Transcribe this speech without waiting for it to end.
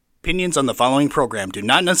opinions on the following program do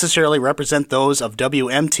not necessarily represent those of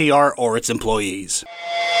WMTR or its employees.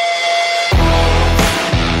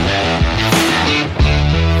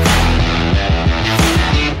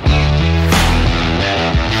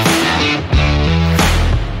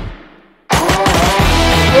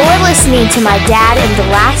 You're listening to my dad and the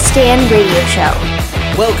Last Stand radio show.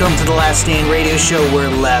 Welcome to the Last Stand radio show where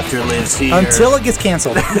laughter lives here. Until it gets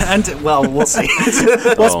canceled. Well, we'll see.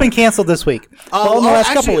 Well, it's been canceled this week. Well, in the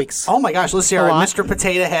last couple weeks. Oh my gosh, let's see. All right, Mr.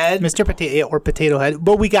 Potato Head. Mr. Potato or Potato Head.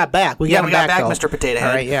 But we got back. We got back, Mr. Potato Head.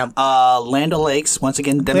 All right, yeah. Land O'Lakes, once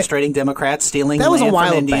again, demonstrating Democrats stealing that was land a while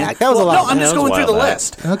from Indians. back. That was a while No, I'm just going through the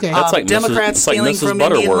list. Okay. That's like Democrats stealing from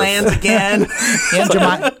Indian lands again.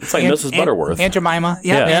 It's like Mrs. Butterworth. Aunt Jemima.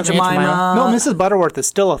 Yeah, Aunt Jemima. No, Mrs. Butterworth is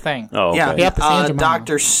still a thing. Oh, okay. Yeah, Yep, it's Aunt Jemima.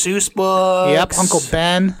 Dr. Seuss books. Yep, Uncle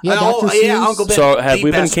Ben. Yeah, Dr. Seuss. Uncle Ben. So have the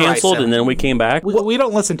we been best canceled writer. and then we came back? We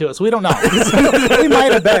don't listen to it, so we don't know. We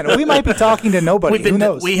might have been. We might be talking to nobody. Who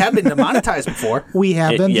knows? We have been demonetized before. We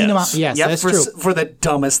have been. Yes. Yes, Yep, that's for, true. For the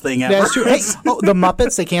dumbest thing ever. That's true. Hey, the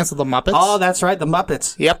Muppets. They canceled the Muppets. Oh, that's right, the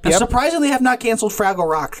Muppets. Yep. Surprisingly, have not canceled Fraggle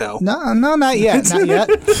Rock, though. No, not yet. Not yet.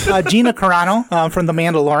 Gina Carano from The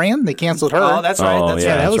Mandalorian. They canceled her. Oh, that's right. That's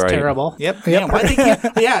Yeah, right. that was right. terrible. Yep. Man, why they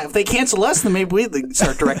if they cancel us, then maybe we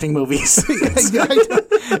start directing movies.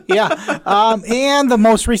 Yeah. And the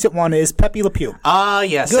most recent one is Pepe LePew.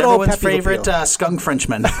 Yes. Good old Everyone's Pepe favorite LePew. skunk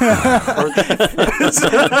Frenchman.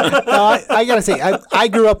 I gotta say, I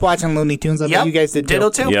grew up watching Looney Tunes. I bet you guys did too. Ditto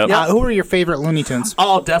too. Yep. Who were your favorite Looney Tunes?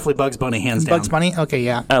 Oh, definitely Bugs Bunny, hands down. Bugs Bunny? Okay,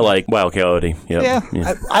 yeah. I like Wild Coyote. Yep.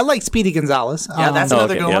 Yeah. I like Speedy Gonzales. Yeah, that's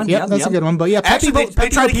another good one. Yep, that's a good one. But yeah, Actually, they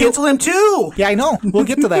tried to cancel him too. Yeah, I know. We'll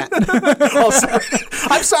get to that. Oh, sorry.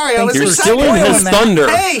 I'm sorry. I was You're just stealing his thunder.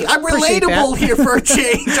 Hey, I'm Appreciate relatable that. here for a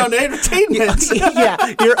change on entertainment.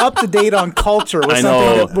 Yeah, you're up to date on culture with I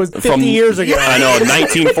something know. that was 50 From- years ago. I know,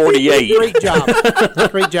 1948. Great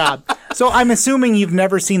job. Great job. So I'm assuming you've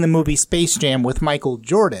never seen the movie Space Jam with Michael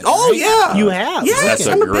Jordan. Oh, right? yeah. You have? Yeah, That's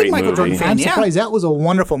a I'm a great big Michael movie. Jordan fan. I'm Yeah. surprised. That was a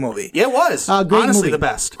wonderful movie. Yeah, it was. Great Honestly, movie. the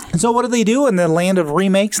best. And so what do they do in the land of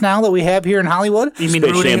remakes now that we have here in Hollywood? You mean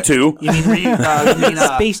Space ruining, Jam 2? You mean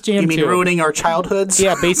Space Jam You mean 2. ruining our childhoods?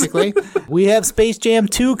 Yeah, basically. We have Space Jam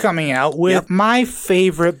 2 coming out with my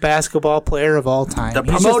favorite basketball player of all time. The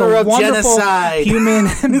He's just promoter a of wonderful genocide. human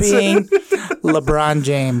being, LeBron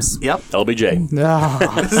James. Yep. LBJ.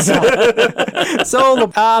 So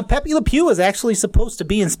Pepe Le Pew was actually supposed to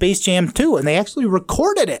be in Space Jam 2, and they actually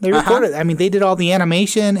recorded it. They recorded it. I mean, they did all the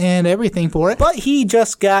animation and everything for it, but he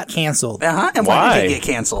just got canceled. And why did he get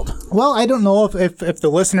canceled? Well, I don't know if the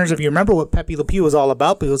listeners, if you remember what Pepe Le Pew was all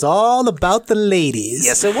about, but it was all about the ladies.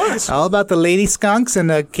 Yes, it was. All about the lady skunks and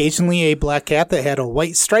occasionally a black cat that had a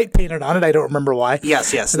white stripe painted on it. I don't remember why.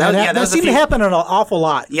 Yes. That seemed to happen an awful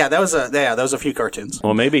lot. Yeah, that was a few cartoons.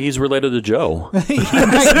 Well, maybe he's related to Joe.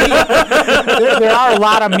 There are a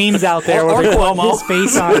lot of memes out there where they put Cuomo. his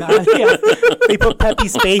face on. They put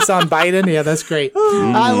Pepe's face on Biden. Yeah, that's great.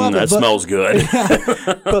 I love That it. smells good.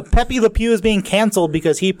 But Pepe Le Pew is being canceled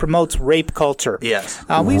because he promotes rape culture. Yes.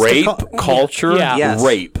 We used to Rape call- culture? Yeah. Yes.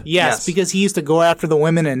 Rape. Yes, because he used to go after the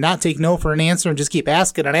women and not take no for an answer and just keep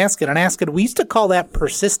asking and asking and asking. We used to call that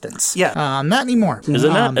persistence. Yeah. Not anymore.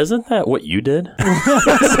 Isn't that what you did?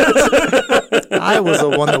 I was the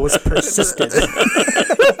one that was persistent.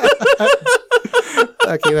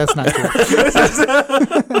 Okay, that's not true.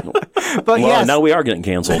 But Well, yes. now we are getting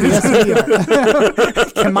canceled. Yes, we are.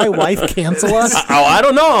 Can my wife cancel us? I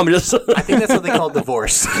don't know. I'm just. I think that's what they call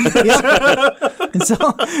divorce. And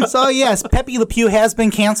so yes, Pepe Le Pew has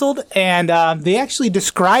been canceled, and they actually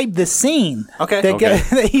described the scene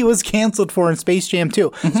that he was canceled for in Space Jam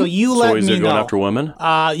 2. So you let So is me he know. going after women?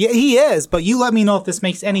 Yeah, he is, but you let me know if this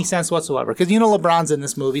makes any sense whatsoever, because you know LeBron's in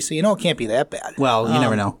this movie, so you know it can't be that bad. Well, you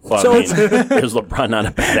never know. Well, so I mean, is LeBron not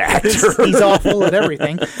a bad actor? He's awful at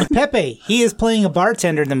everything. Pepe, he is playing a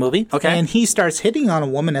bartender in the movie, and he starts hitting on a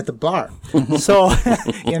woman at the bar. So,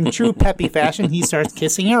 in true Pepe fashion, he starts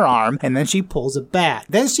kissing her arm, and then she pulls it back.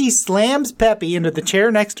 Then she slams Pepe into the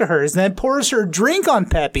chair next to hers, and then pours her drink on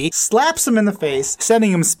Pepe, slaps him in the face,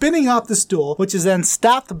 sending him spinning off the stool, which is then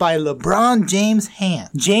stopped by LeBron James' hand.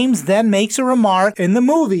 James then makes a remark in the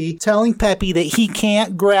movie telling Pepe that he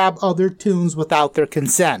can't grab other tunes without their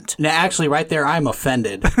consent. Now, actually, right there, I'm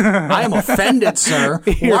offended. I am offended, sir.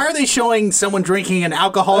 Why are they showing someone drinking an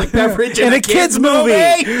alcoholic beverage in a kid's movie?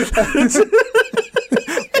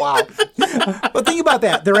 Wow. But think about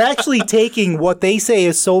that. They're actually taking what they say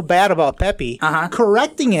is so bad about Pepe,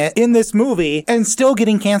 correcting it in this movie, and still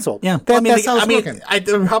getting canceled. Yeah. That's how it's working. I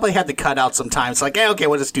probably had to cut out sometimes. Like, okay,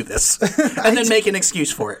 we'll just do this. And then make an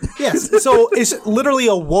excuse for it. Yes. So it's literally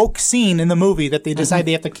a woke scene in the movie that they decide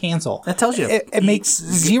they have to cancel. That tells you. It makes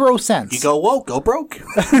zero sense. You go woke, go broke.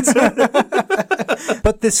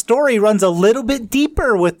 But this story runs a little bit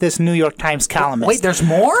deeper with this New York Times columnist. Wait, there's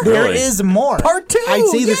more? There Really? is more. Part 2. I'd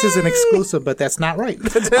say this is an Yay! exclusive, but that's not right.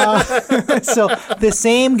 So the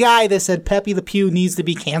same guy that said Pepe LePew needs to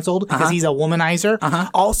be canceled because he's a womanizer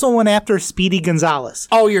also went after Speedy Gonzalez.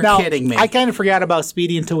 Oh, you're Now, kidding me. I kind of forgot about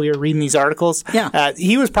Speedy until we were reading these articles. Yeah.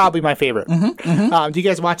 He was probably my favorite. Do you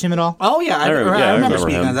guys watch him at all? Oh, yeah. I remember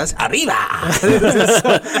speaking of this. Arriba!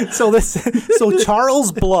 So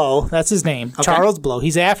Charles Blow, that's his name. Okay. Charles Blow.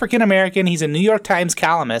 He's African American. He's a New York Times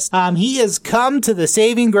columnist. He has come to the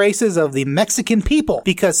saving graces of the Mexican people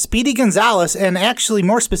because Speedy Gonzalez, and actually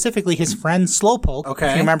more specifically his friend Slowpoke. Okay.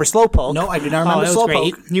 If you remember Slowpoke? No, I do not remember that was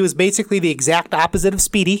Slowpoke. great. He was basically the exact opposite of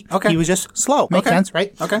Speedy. Okay. He was just slow. Makes sense,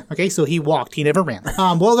 right? Okay. Okay, so he walked. He never ran.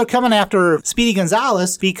 Well, they're coming after Speedy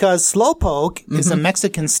Gonzalez because Slowpoke is a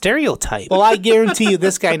Mexican stereotype. Well, I guarantee you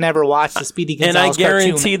this guy never watched the Speedy And I Gonzalez cartoon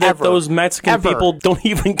guarantee that ever. those Mexican people don't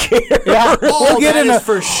even care. Yeah, Oh, that is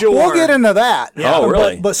for sure. We'll get into that. Yeah. Oh,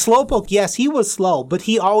 really? But Slowpoke, yes, he was slow, but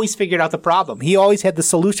he always figured out the problem. He always had the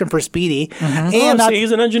solution for Speedy. And See,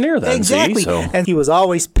 he's an engineer then. exactly. See, so. And he was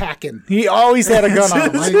always packing. He always had a gun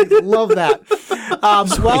on him. I love that.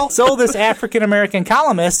 So this African-American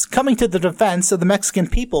columnist coming to the defense of the Mexican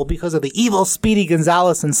people because of the evil Speedy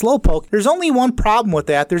Gonzalez and Slowpoke. There's only one problem with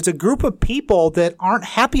that. There's a group of people that aren't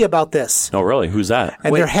happy about this. Oh, really? Who's that?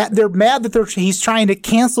 And they're mad that he's trying to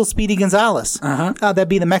cancel Speedy Gonzalez. That'd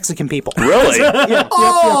be the Mexican people. Really? Yeah.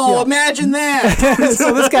 Imagine that.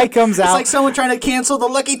 So this guy comes out. It's like someone trying to cancel the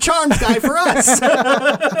Lucky Charms guy for us.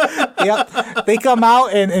 Yep. They come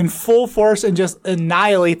out and in full force and just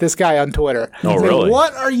annihilate this guy on Twitter. Oh, Say, really?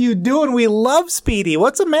 What are you doing? We love Speedy.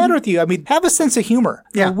 What's the matter with you? I mean, have a sense of humor.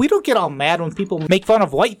 Yeah. We don't get all mad when people make fun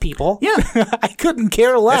of white people. Yeah. I couldn't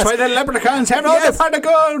care less. That's why the leprechauns have all the pot of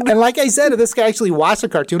gold. And like I said, if this guy actually watched the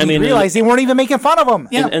cartoon, he mean, realized they weren't even making fun of him.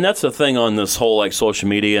 Yeah. And that's the thing on this whole like social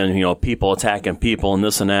media and people attacking people and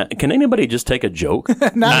this and that. Can anybody just take a joke?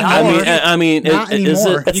 Not anymore. It's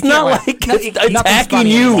anymore. it's You not can't like laugh. it's Nothing's attacking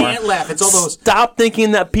funny you. anymore. Can't laugh. It's all those. Stop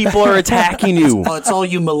thinking that people are attacking you. Oh, it's all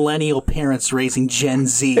you millennial parents raising Gen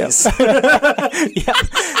Zs.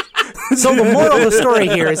 So the moral of the story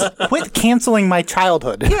here is quit canceling my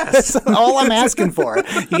childhood. Yes. That's all I'm asking for.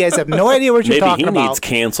 You guys have no idea what you're Maybe talking he about. needs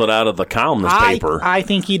canceled out of the columnist paper. I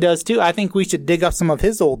think he does too. I think we should dig up some of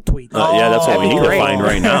his old tweets. Yeah, that's what we need to great. find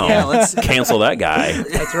right now. Yeah, let's- Cancel that guy.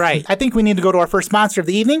 That's right. I think we need to go to our first sponsor of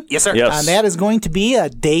the evening. Yes, sir. Yes. And that is going to be a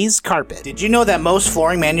Days Carpet. Did you know that most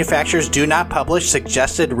flooring manufacturers do not publish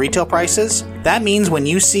suggested retail prices? That means when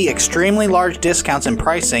you see extremely large discounts in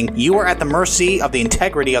pricing, you are at the mercy of the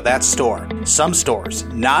integrity of that store. Some stores,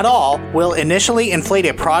 not all, will initially inflate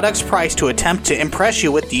a product's price to attempt to impress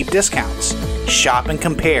you with deep discounts. Shop and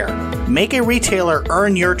compare. Make a retailer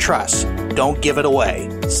earn your trust. Don't give it away.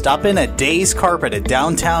 Stop in at Days Carpet at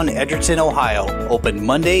downtown Edgerton, Ohio. Open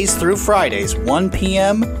Mondays through Fridays, 1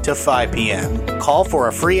 p.m. to 5 p.m. Call for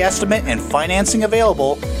a free estimate and financing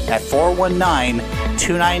available at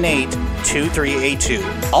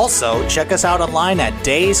 419-298-2382. Also, check us out online at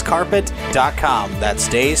dayscarpet.com. That's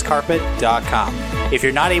dayscarpet.com. If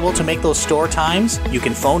you're not able to make those store times, you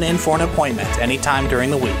can phone in for an appointment anytime during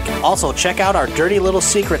the week. Also, check out our Dirty Little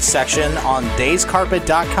Secrets section on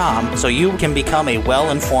dayscarpet.com so you can become a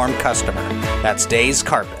well-informed customer. That's Days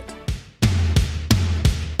Carpet.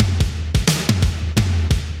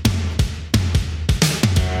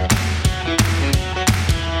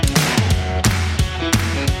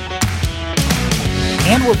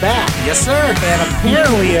 And we're back. Yes, sir. And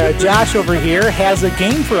apparently, Josh over here has a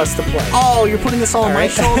game for us to play. Oh, you're putting this all on my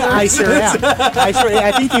shoulder? I sure am.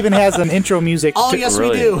 I think he even has an intro music. Oh, yes,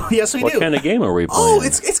 Really? we do. Yes, we What do. kind of game are we playing? Oh,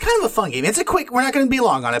 it's kind of a fun game. It's a quick. We're not going to be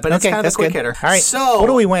long on it, but it's Okay, kind of a that's quick good. hitter. All right. So, What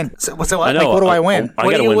do we win? What's that? What? I know. What do I win? I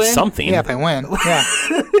What got do to you win win? something. Yeah, if I win. Yeah.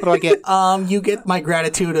 What do I get? You get my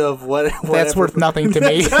gratitude of what. That's worth nothing to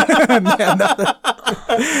me.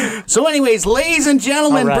 So, anyways, ladies and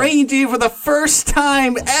gentlemen, All right. bringing to you for the first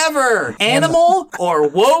time ever, animal or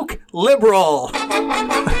woke liberal.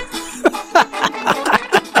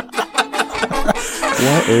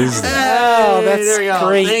 What is that? Oh, that's there you go.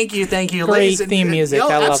 great. Thank you. Great Ladies and- theme music. Oh,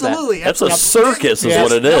 I love absolutely. that. That's a circus, is Yes.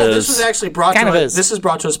 what it No, is. this was actually brought Kind to of us. is. This is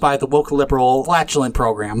brought to us by the Woke Liberal Flatulent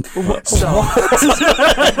Program. So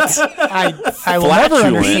I will never Flatulent.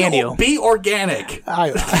 understand you. be organic.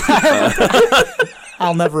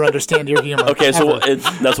 I'll never understand your humor. Okay, so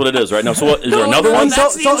that's what it is, right? Now, so what, is there another no, one?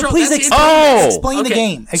 that's the intro. Please That's the explain, intro. explain the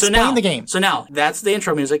game. Explain the game. So now, that's the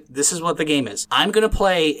intro music. This is what the game is. I'm going to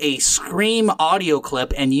play a Scream audio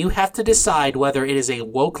clip, and you have to decide whether it is a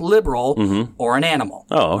woke liberal or an animal.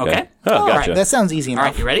 Oh, okay. Oh, All gotcha. right, that sounds easy All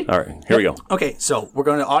enough. right, you ready? All right, here we go. Okay, so we're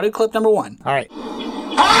going to audio clip number 1. All right.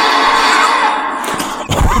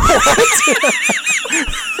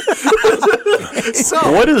 So,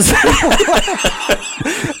 What is that?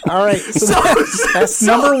 All right. So that's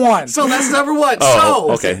number 1. So that's number 1. Oh,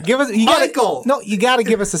 so, okay. Give us. Michael. You got to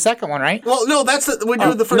give us the second one, right? Well, no, that's we're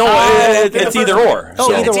doing the first. No, the it's first either one. or. Oh,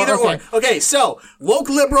 So- either It's or, either or. okay. Okay, so woke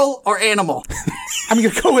liberal or animal? I'm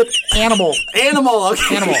gonna go with animal. Animal.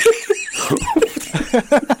 Okay. Animal.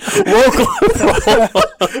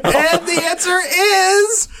 And the answer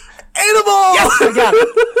is animal. I got it.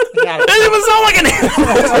 It was all like an animal.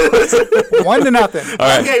 1-0. All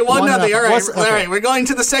right. Okay, 1-0. All right, What's- all right. We're going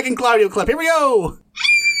to the second Claudio clip. Here we go.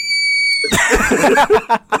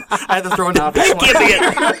 I had to throw an obvious one.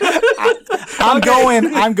 I'm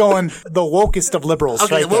going the wokest of liberals.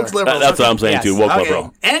 Okay, right the woke there. liberal. That's what I'm saying Yes. too. Woke Okay,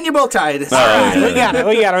 liberal. and you're both tied. We got it.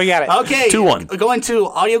 We got it. Okay, 2-1. We're going to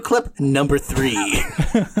audio clip number 3.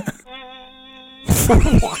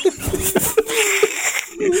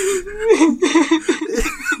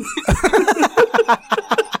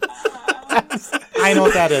 I know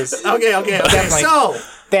what that is. Okay. Definitely. So,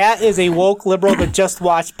 That is a woke liberal that just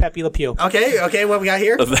watched Pepe LePew. okay, what we got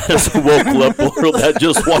here? That's a woke liberal that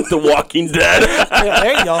just watched The Walking Dead. Yeah,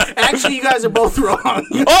 there you go. Actually, you guys are both wrong.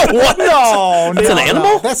 Oh, what? No, That's an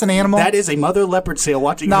animal? That's an animal. That is a mother leopard seal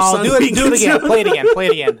watching her No, son do being it again. consumed. Play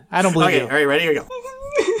it again. I don't believe Okay, you. all right, ready? Here we go.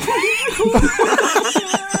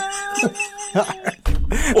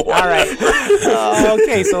 All right.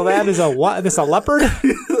 Okay, so that is a what? This a leopard?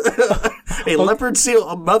 A leopard seal,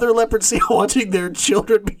 a mother leopard seal watching their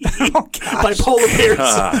children be eaten by polar bears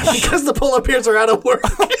because the polar bears are out of work.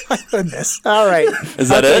 Goodness. All right. Is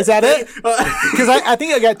that it? Is that it? Because I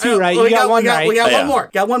think I got 2 right. We You got 1 right. We got Yeah. one more.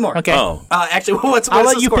 Got one more. Okay. Oh. Actually, what's I'll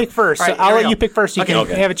let the you score? pick first. All right, I'll here we let you go. pick first. You Okay.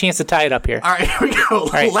 can have a chance to tie it up here. All right, here we go.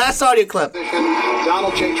 right. Last audio clip.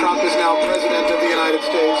 Donald J. Trump is now president of the United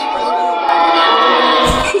States.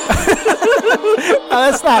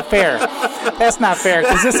 That's not fair. That's not fair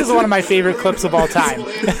because this is one of my favorite clips of all time.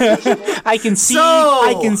 I can see.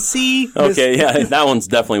 This, Okay, yeah, that one's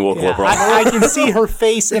definitely woke yeah, liberal. I can see her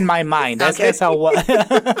face in my mind. That's, Okay. that's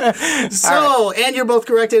how. So, and you're both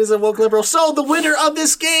correct. It is a woke liberal. So, the winner of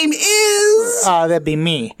this game is. That'd be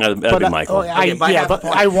me. That'd be Michael. Okay, by half a but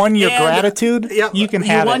point. I won your And- gratitude. Yep, You can you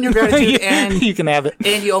have it. won your gratitude and- you can have it.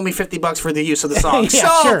 And you owe me $50 for the use of the song. Yeah,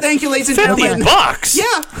 so, sure. thank you, ladies and 50 gentlemen. bucks?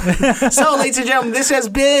 Yeah. So, ladies and gentlemen, this has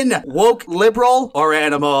been Woke Liberal or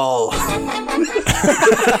Animal.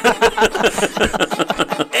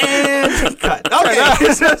 And cut.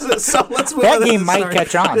 Okay. So, let's move on. That to game the might story.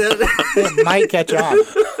 catch on. It might catch on.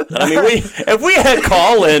 I mean, if we had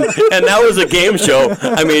call in and that was a game show,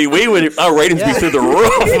 I mean, our ratings be through the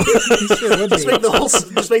roof. Sure would Just be. make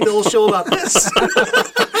the whole show about this.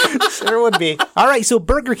 Sure would be. All right, so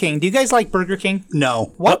Burger King. Do you guys like Burger King?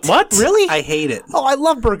 No. What? What? Really? I hate it. Oh, I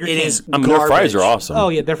love Burger King. It is I mean, their fries garbage. are awesome. Oh,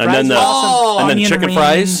 yeah, their fries and then are the, awesome. And then Onion chicken rings,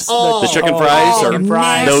 fries. the- The chicken fries are chicken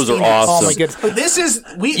fries. those are awesome. Oh my goodness. This is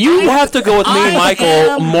You have to go with me I and Michael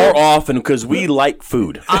am- more often because we like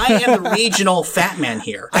food. I am the regional fat man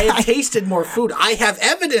here. I have tasted more food. I have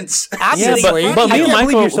evidence. Obviously. but I me and can't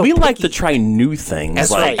believe you're Michael, so we like to picky. try new things.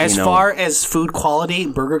 As, like, as you know, far as food quality,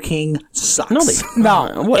 Burger King sucks. no, they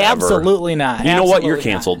No, whatever. absolutely not. You know what? You're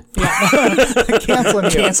Absolutely canceled. not. Canceling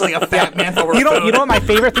you. Canceling a fat man over You know food. what my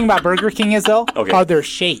favorite thing about Burger King is though? Okay. Are their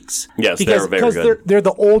shakes. Yes, because, they're very because good. They're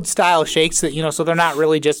the old style shakes that so they're not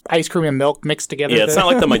really just ice cream and milk mixed together. Yeah, it's not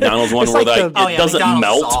like the McDonald's one It's where like it doesn't McDonald's is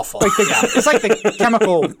melt. awful. It's like the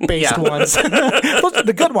chemical based Yeah. ones. Those are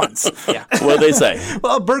the good ones. Yeah. What do they say?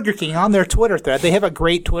 Well, Burger King on their Twitter thread, they have a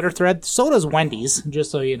great Twitter thread. So does Wendy's,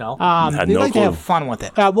 just so you know. Had They no like clue. to have fun with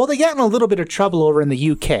it. Well, they got in a little bit of trouble over in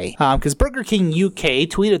the UK because Burger King UK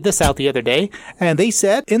tweeted this out the other day, and they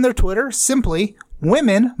said in their Twitter simply,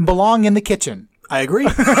 "Women belong in the kitchen." I agree.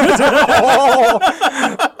 Ladies,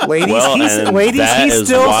 Well, and that he's is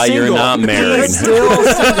still why single. you're not married. He's still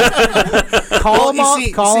single. Call him up.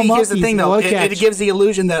 Call him up. Here's the thing, though. Look It at you. gives the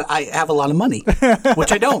illusion that I have a lot of money,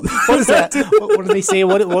 which I don't. What is that? What do they say?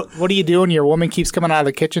 What do you do when your woman keeps coming out of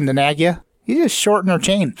the kitchen to nag you? You just shorten her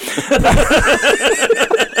chain.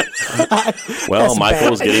 Well,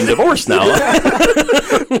 Michael's getting divorced now.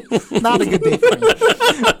 Not a good day for me.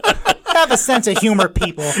 Have a sense of humor,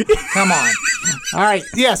 people. Come on. All right.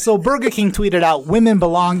 Yeah, so Burger King tweeted out, women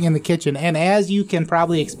belong in the kitchen. And as you can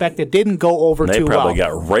probably expect, it didn't go over They too probably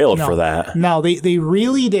well. got railed for that. No, they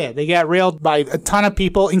really did. They got railed by a ton of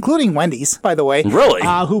people, including Wendy's, by the way. Really? They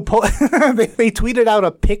tweeted out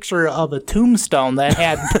a picture of a tombstone that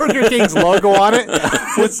had Burger King's logo on it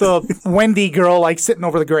with the Wendy girl like sitting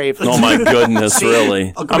over the grave. Oh my goodness,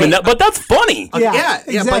 really? I mean, but that's funny. Yeah,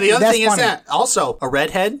 exactly. but the other That's thing funny. is that also a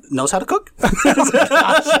redhead knows how to cook.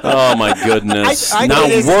 Oh my goodness! I now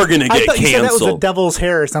thought it- we're gonna I get thought you said that was a canceled. devil's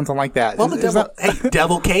hair or something like that. Well, the Is devil, that- hey,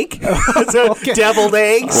 devil cake, Okay. deviled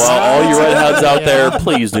eggs. Well, all you redheads out there,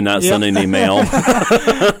 please do not send an email.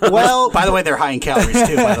 Well, By the way, they're high in calories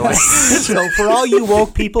too. By the way, so for all you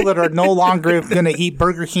woke people that are no longer going to eat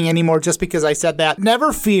Burger King anymore just because I said that,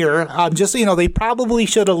 never fear. Just so you know, they probably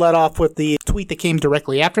should have let off with the tweet that came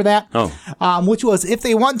directly after that, which was, if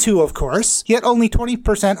they want to, of course, yet only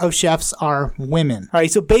 20% of chefs are women. All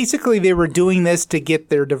right, so basically they were doing this to get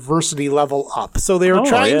their diversity level up. So they were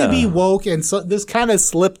trying to be woke, and so this kind of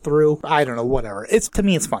slipped through. I don't know, whatever. To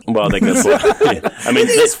me, it's funny. Well, I think that's what. I mean,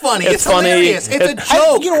 it is funny. It's hilarious. It's a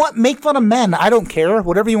joke. You know what? Make fun of men. I don't care.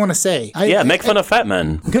 Whatever you want to say. Yeah, make fun of fat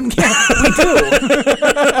men. We do.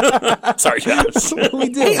 Sorry, Josh. We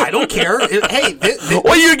do. Hey, I don't care. Hey,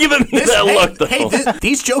 Why are you giving me that look, though? Hey,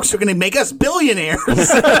 these jokes are going to make us billionaires.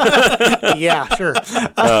 Yeah, sure.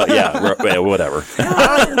 Yeah, whatever.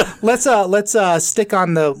 Let's stick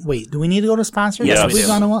on the. Wait, do we need to go to sponsors? Yes, Have we do.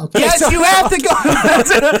 gone to one? Okay, Yes, so- you have to go.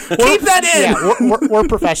 Keep that in. Yeah, we're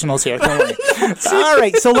professionals here. Don't worry. All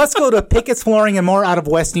right, so let's go to Pickett's Flooring and More out of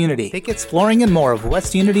West Unity. Pickett's Flooring and More of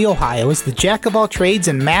West Unity, Ohio is the jack of all trades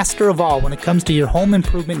and master of all when it comes to your home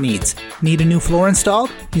improvement needs. Need a new floor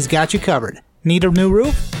installed? He's got you covered. Need a new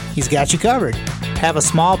roof? He's got you covered. Have a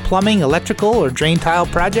small plumbing, electrical, or drain tile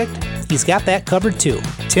project? He's got that covered too.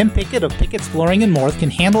 Tim Pickett of Pickett's Flooring and More can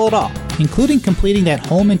handle it all, including completing that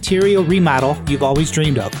home interior remodel you've always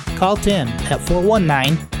dreamed of. Call Tim at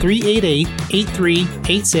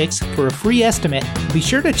 419-388-8386 for a free estimate. Be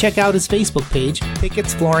sure to check out his Facebook page,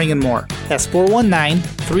 Pickett's Flooring and More. That's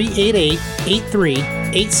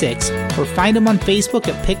 419-388-8386, or find him on Facebook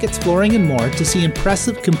at Pickett's Flooring and More to see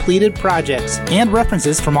impressive completed projects and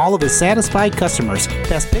references from all of his satisfied customers.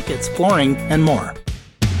 That's Pickett's Flooring and More.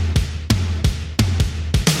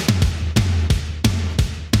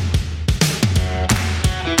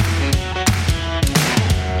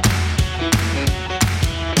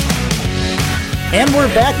 And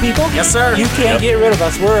we're back, people. Yes, sir. You can't get rid of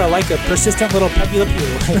us. We're like a persistent little Pepe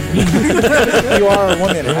LePew. You are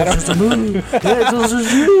 1 minute. I don't move.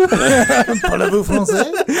 Parlez-vous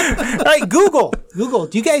français? All right, Google.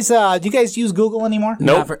 Do you guys use Google anymore?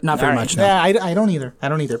 Nope. Not very All right. much. No. Yeah, I don't either.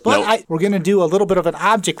 But Nope. we're going to do a little bit of an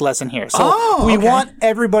object lesson here. So we want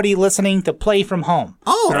everybody listening to play from home.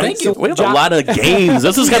 Oh, thank you. We have a lot of games.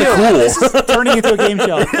 This is kind of This cool. is turning into a game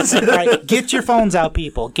show. All right, get your phones out,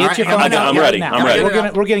 people. Get your All right, phones out. I'm right ready. now. I'm ready.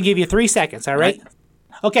 We're gonna give you 3 seconds. All right.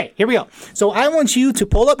 Okay, here we go. So I want you to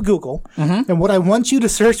pull up Google, and what I want you to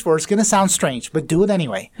search for is going to sound strange, but do it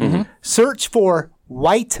anyway. Search for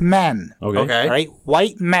white men. Okay. Okay. All right,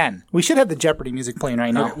 white men. We should have the Jeopardy music playing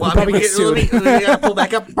right now. Well, We'll probably get sued. we gotta pull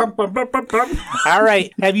back up. All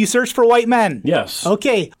right, have you searched for white men? Yes.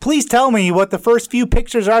 Okay, please tell me what the first few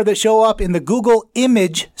pictures are that show up in the Google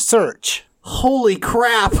image search. Holy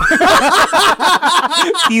crap! Do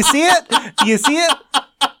you see it? Do you see it?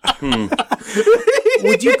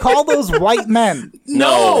 Would you call those white men?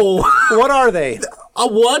 No, What are they? a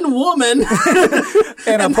one woman.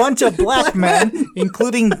 And a bunch of black men,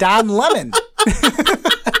 including Don Lemon.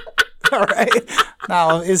 All right.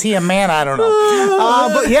 Now, is he a man? I don't know.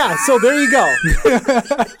 But yeah, so there you go.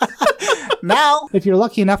 Now, if you're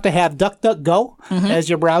lucky enough to have DuckDuckGo as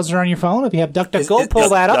your browser on your phone, if you have DuckDuckGo, pull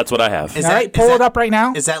that up. That's what I have. Is All that- right, is pull that- it up right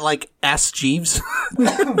now. Is that like Ask Jeeves?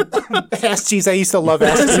 Ask Jeeves. I used to love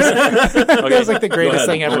Ask Jeeves. That was like the greatest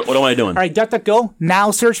thing ever. What am I doing? All right, DuckDuckGo. Now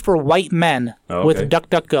search for white men with okay.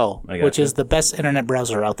 DuckDuckGo, I got which you. is the best internet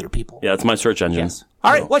browser out there, people. Yeah, it's my search engine. Yes.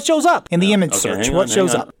 All right, what shows up in the image Okay, search? hang What on,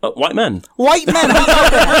 shows hang up? on. White men. White men. How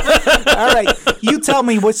about that? All right, you tell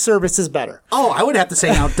me which service is better. Oh, I would have to say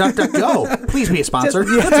now, DuckDuckGo. Please be a sponsor.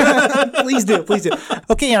 Please do.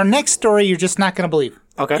 Okay, our next story you're just not going to believe.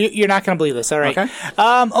 Okay. You're not going to believe this, all right? Okay.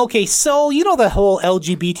 Okay, so you know the whole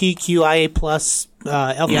LGBTQIA plus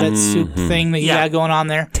alphabet soup thing that you got going on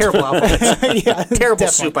there. Terrible alphabet. Yeah, Terrible definitely.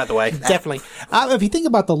 soup, by the way. Definitely. If you think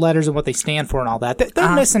about the letters and what they stand for and all that,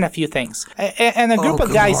 they're missing a few things. And a group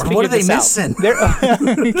of guys Lord. figured What are they this missing?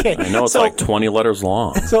 Okay. I know it's like 20 letters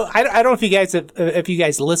long. So I don't know if you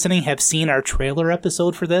guys listening have seen our trailer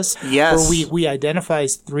episode for this. Yes. Where we identify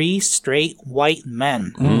as 3 straight white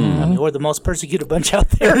men. I mean, we're the most persecuted bunch out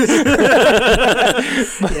there.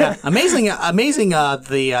 Yeah. Amazing.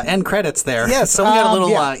 The end credits there. Yes, So we got a little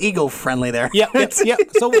yeah. ego-friendly there. Yep.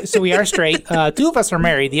 So we are straight. 2 of us are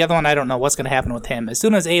married. The other one, I don't know what's going to happen with him. As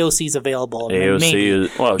soon as AOC's available.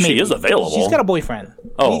 AOC she is available. She's got a boyfriend.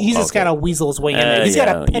 Oh, He's just got to weasel his way in there. He's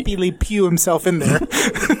got to Pepe LePew himself in there.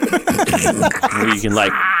 Where you can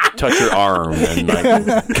touch your arm and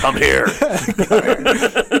come here.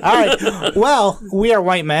 All right. Well, we are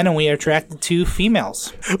white men and we are attracted to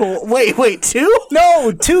females. Wait, 2?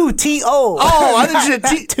 No, 2 T-O. Oh, I thought you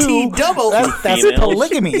said T-double. That's Females.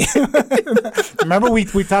 polygamy. Remember, we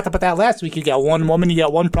talked about that last week. You got 1 woman, you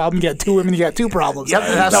got 1 problem. You got 2 women, you got 2 problems. Yep, No,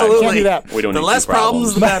 absolutely. can't do that. We don't The need less 2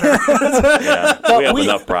 problems, the better. Yeah, we have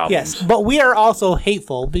enough problems. Yes, but we are also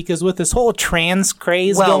hateful because with this whole trans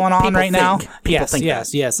craze going on people right now. People think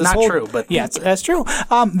Yes. This Not whole, true, but yes, that's true.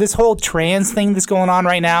 This whole trans thing that's going on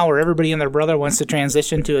right now, where everybody and their brother wants to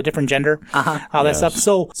transition to a different gender, all that stuff.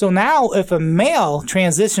 So now, if a male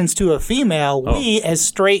transitions to a female, we as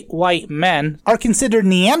straight white men are considered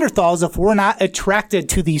Neanderthals if we're not attracted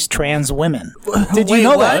to these trans women. Did you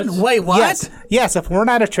know that? Wait, what? Yes. If we're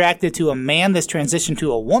not attracted to a man that's transitioned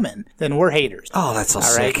to a woman, then we're haters. Oh, that's so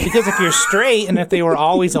All right, sick. because if you're straight and if they were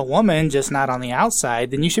always a woman, just not on the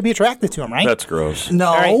outside, then you should be attracted to them, right? That's gross. No.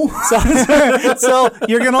 All right. So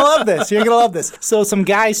you're gonna love this. You're gonna love this. So some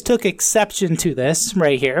guys took exception to this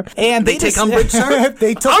right here, and They take umbrage, sir?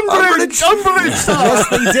 They took Umbrage, sir. Yes,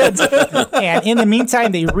 they did. And in the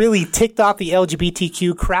meantime, they really ticked off the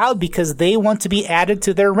LGBTQ crowd because they want to be added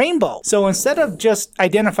to their rainbow. So instead of just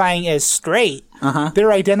identifying as straight,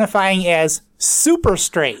 they're identifying as super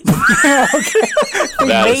straight. Okay. They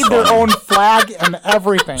That is made their funny. own flag and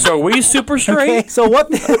everything. So are we super straight? Okay, so what?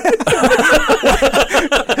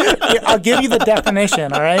 I'll give you the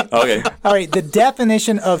definition, all right? Okay. All right, the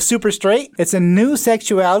definition of super straight, it's a new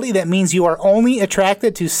sexuality that means you are only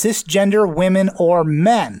attracted to cisgender women or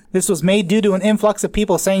men. This was made due to an influx of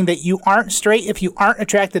people saying that you aren't straight if you aren't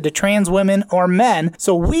attracted to trans women or men.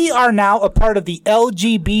 So we are now a part of the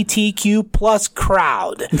LGBTQ plus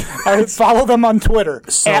crowd. All right, follow them on Twitter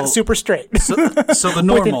at super straight. So the With an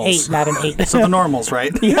normals. 8, not an 8. So the normals,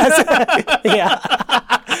 right? Yes. Yeah.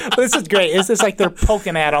 This is great. It's just like they're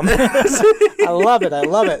poking at them. I love it.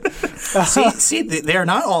 See, they're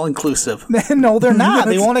not all inclusive. No, they're not.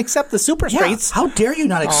 They won't accept the super Yeah, straights. how dare you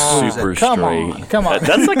not exclude Super it? Come straight. on.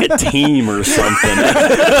 That's like a team or something.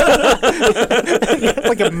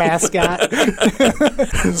 Like a mascot.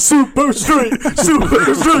 Super straight, super.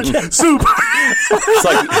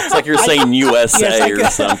 It's like you're saying USA Yes, or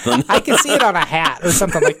something. I can see it on a hat or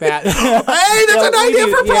something like that. Hey, that's an idea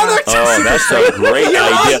for product. Oh, that's a great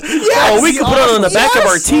idea. Yes, We can put it on the back of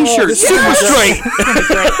our T-shirt. Super straight.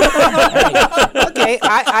 Okay,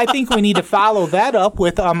 I think we need to follow that up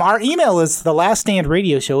with our email is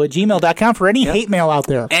thelaststandradioshow@gmail.com for any hate mail out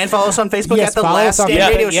there. And follow us on Facebook Yes, at the follow Last us on Stand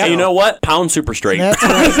Facebook. Radio Yeah. Show. You know what? Pound super straight. That's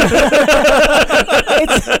right.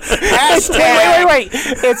 Hashtag. Wait.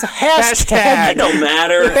 It's hashtag. It don't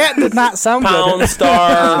matter. That did not sound Pound good.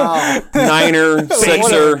 star, Niner,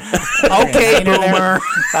 Sixer. Okay, boomer.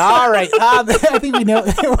 All right. I think we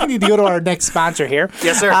need to go to our next sponsor here.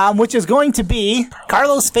 Yes, sir. Which is going to be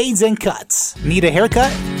Carlos Fades and Cuts. Need a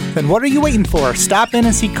haircut? Then what are you waiting for? Stop in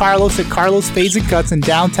and see Carlos at Carlos Fades and Cuts in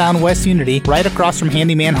downtown West Unity, right across from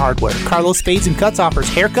Handyman Hardware. Carlos Fades and Cuts offers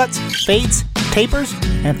haircuts, fades, tapers,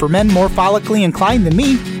 and for men more follically inclined than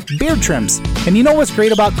me, beard trims. And you know what's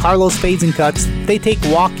great about Carlos Fades and Cuts? They take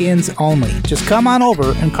walk-ins only. Just come on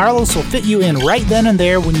over and Carlos will fit you in right then and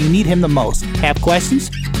there when you need him the most. Have questions?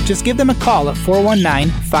 Just give them a call at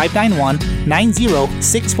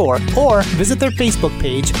 419-591-9064 or visit their Facebook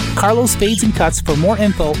page, Carlos Fades and Cuts, for more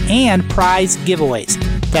info and prize giveaways.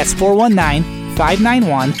 That's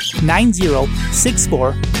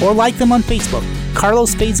 419-591-9064 or like them on Facebook.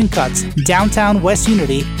 Carlos Fades and Cuts, downtown West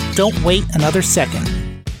Unity. Don't wait another second.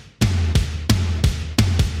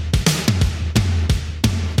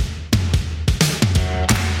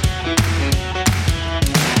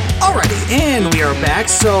 Alrighty, and we are back.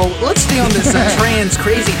 So let's stay on this trans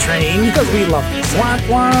crazy train. Because we love this.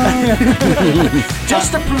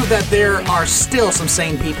 Just to prove that there are still some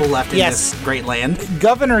sane people left in Yes. this great land.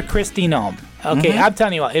 Governor Kristi Noem. Okay, I'm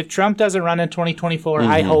telling you what, if Trump doesn't run in 2024,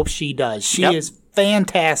 I hope she does. She Yep. is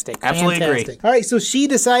fantastic. Absolutely fantastic. agree. All right, so she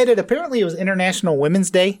decided, apparently it was International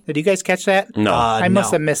Women's Day. Did you guys catch that? No. I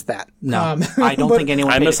must have missed that. No, I don't think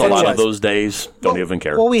anyone I paid miss a lot attention. of those days. Don't even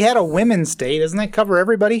care. Well, we had a Women's Day. Doesn't that cover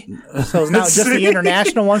everybody? So it's not just the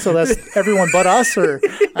international one, so that's everyone but us? Or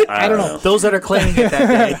I don't know. Those that are claiming it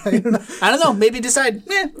that day. I don't know. Maybe decide,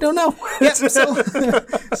 don't know. Yeah,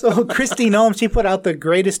 so Christy Noem, she put out the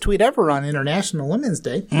greatest tweet ever on International Women's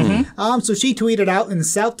Day. So she tweeted out, in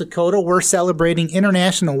South Dakota, we're celebrating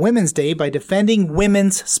International Women's Day by defending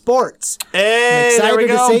women's sports. Hey, I'm there we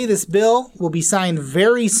excited go. to say this bill will be signed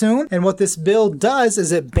very soon. And what this bill does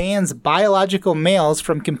is it bans biological males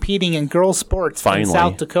from competing in girls' sports in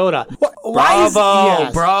South Dakota.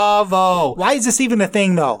 Bravo. Why is this even a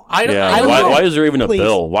thing, though? I don't Yeah, know. why is there even a Please.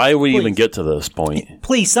 bill? Why would we even Please. get to this point?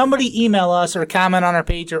 Please, somebody email us or comment on our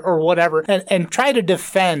page or whatever and try to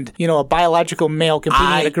defend, a biological male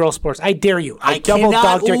competing in a girls' sports. I dare you. I double cannot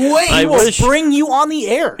dog dare. wait. We I will wish- bring you on the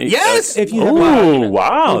air. Yes. If you have Ooh,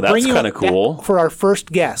 wow, We'll that's bring you kind of cool. for our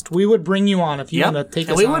first guest. We would bring you on if you Yep. want to take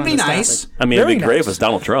And us we on would on be this nice. topic. I mean, Very it'd be great nice. if it's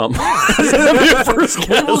Donald Trump.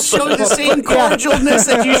 We will show the same cordialness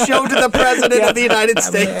that you showed to the President of the United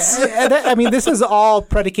States. This is all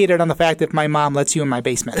predicated on the fact that my mom lets you in my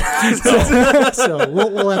basement. So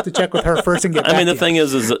we'll have to check with her first and get back I mean, the to you. thing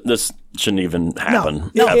is that this shouldn't even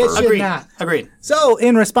happen. No, ever. it should Agreed. not. Agreed. So,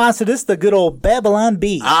 in response to this, the good old Babylon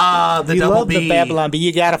Bee. The you double love B. the Babylon Bee.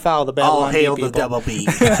 You got to follow the Babylon All Bee hail people. the double B.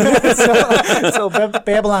 So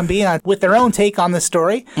Babylon Bee, with their own take on the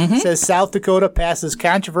story, says South Dakota passes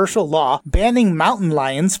controversial law banning mountain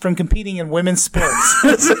lions from competing in women's sports.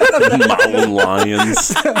 Mountain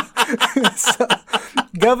lions.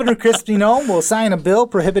 Governor Christy Noem will sign a bill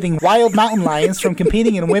prohibiting wild mountain lions from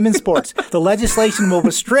competing in women's sports. The legislation will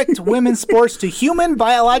restrict women's sports to human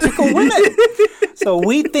biological women. So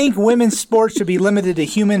we think women's sports should be limited to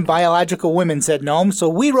human biological women, said Noem. So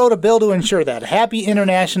we wrote a bill to ensure that. Happy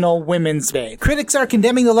International Women's Day. Critics are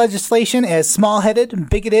condemning the legislation as small-headed,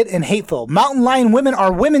 bigoted, and hateful. Mountain lion women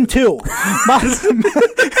are women too.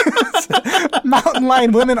 Mountain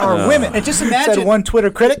lion women are women. And just imagine- said one Twitter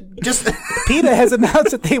critic. Just PETA has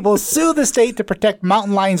announced that they will sue the state to protect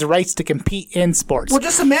mountain lions' rights to compete in sports. well,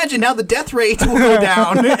 just imagine now the death rate will go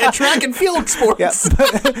down at track and field sports.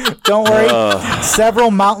 Don't worry.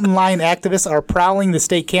 Several mountain lion activists are prowling the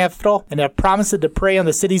state capitol and have promised to prey on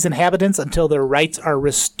the city's inhabitants until their rights are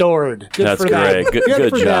restored. Good That's for them. great. Good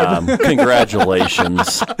for job. them.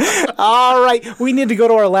 Congratulations. All right. We need to go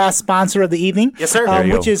to our last sponsor of the evening. Yes, sir. There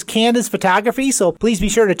you Which go. is Candace Photography. So please be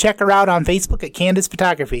sure to check her out on Facebook at Candace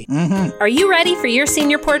Photography. Are you ready for your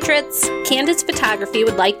senior portraits? Candace Photography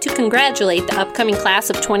would like to congratulate the upcoming class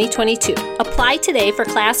of 2022. Apply today for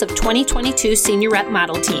class of 2022 Senior Rep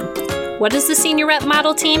Model Team. What is the Senior Rep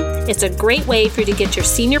Model Team? It's a great way for you to get your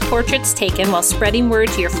senior portraits taken while spreading word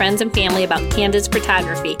to your friends and family about Candace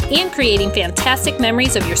Photography and creating fantastic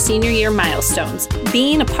memories of your senior year milestones.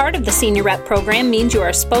 Being a part of the Senior Rep program means you are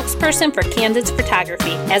a spokesperson for Candace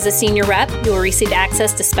Photography. As a Senior Rep, you will receive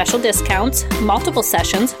access to special discounts, multiple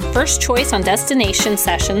sessions, first choice on destination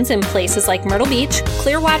sessions in places like Myrtle Beach,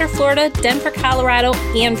 Clearwater, Florida, Denver, Colorado,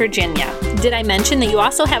 and Virginia. Did I mention that you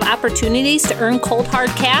also have opportunities to earn cold hard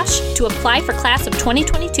cash? To apply for class of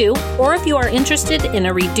 2022, or if you are interested in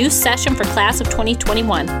a reduced session for class of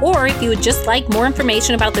 2021, or if you would just like more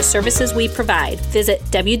information about the services we provide, visit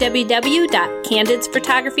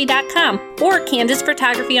www.candidesphotography.com or Candace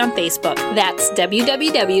Photography on Facebook. That's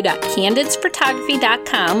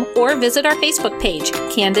www.candidesphotography.com or visit our Facebook page,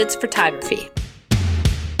 Candids Photography.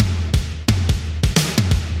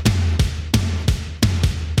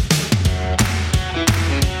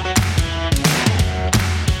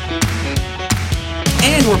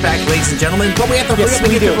 And we're back, ladies and gentlemen. But we have to hurry Yes, up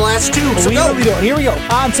and we get do. to the last two. So we go. really do. Here we go.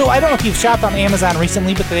 So I don't know if you've shopped on Amazon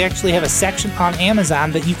recently, but they actually have a section on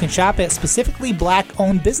Amazon that you can shop at specifically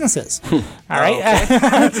black-owned businesses. All right.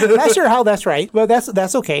 Not sure how that's right, but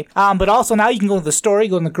that's okay. But also now you can go to the store, you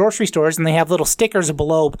go in the grocery stores, and they have little stickers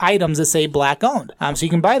below items that say black-owned. So you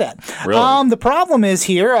can buy that. Really? The problem is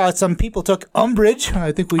here, some people took umbrage.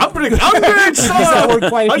 I think we Umbrage, used that word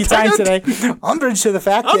quite a few times Umbrage. today. Umbrage to the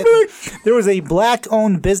fact that there was a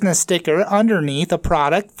black-owned business sticker underneath a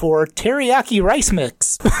product for teriyaki rice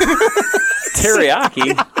mix.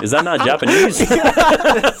 Teriyaki? Is that not Japanese?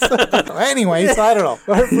 Anyway, so I don't know.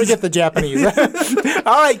 Forget the Japanese.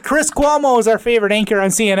 All right, Chris Cuomo is our favorite anchor on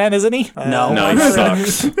CNN, isn't he? No. No, he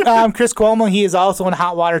sucks. Chris Cuomo, he is also in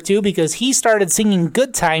hot water too because he started singing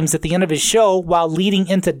Good Times at the end of his show while leading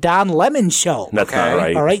into Don Lemon's show. That's not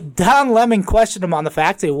right. All right, Don Lemon questioned him on the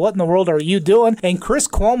fact, say, what in the world are you doing? And Chris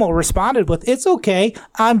Cuomo responded with, it's okay,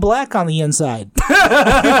 I'm black on the inside.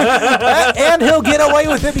 And he'll get away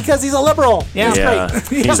with it because he's a liberal. Yeah. That's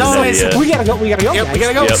He's right. an always- idiot. We gotta go. Yep, guys. we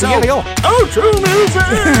gotta go. Yep. We gotta go. Oh, true music!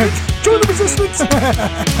 Join the resistance!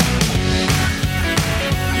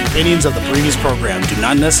 The opinions of the previous program do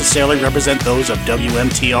not necessarily represent those of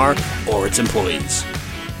WMTR or its employees.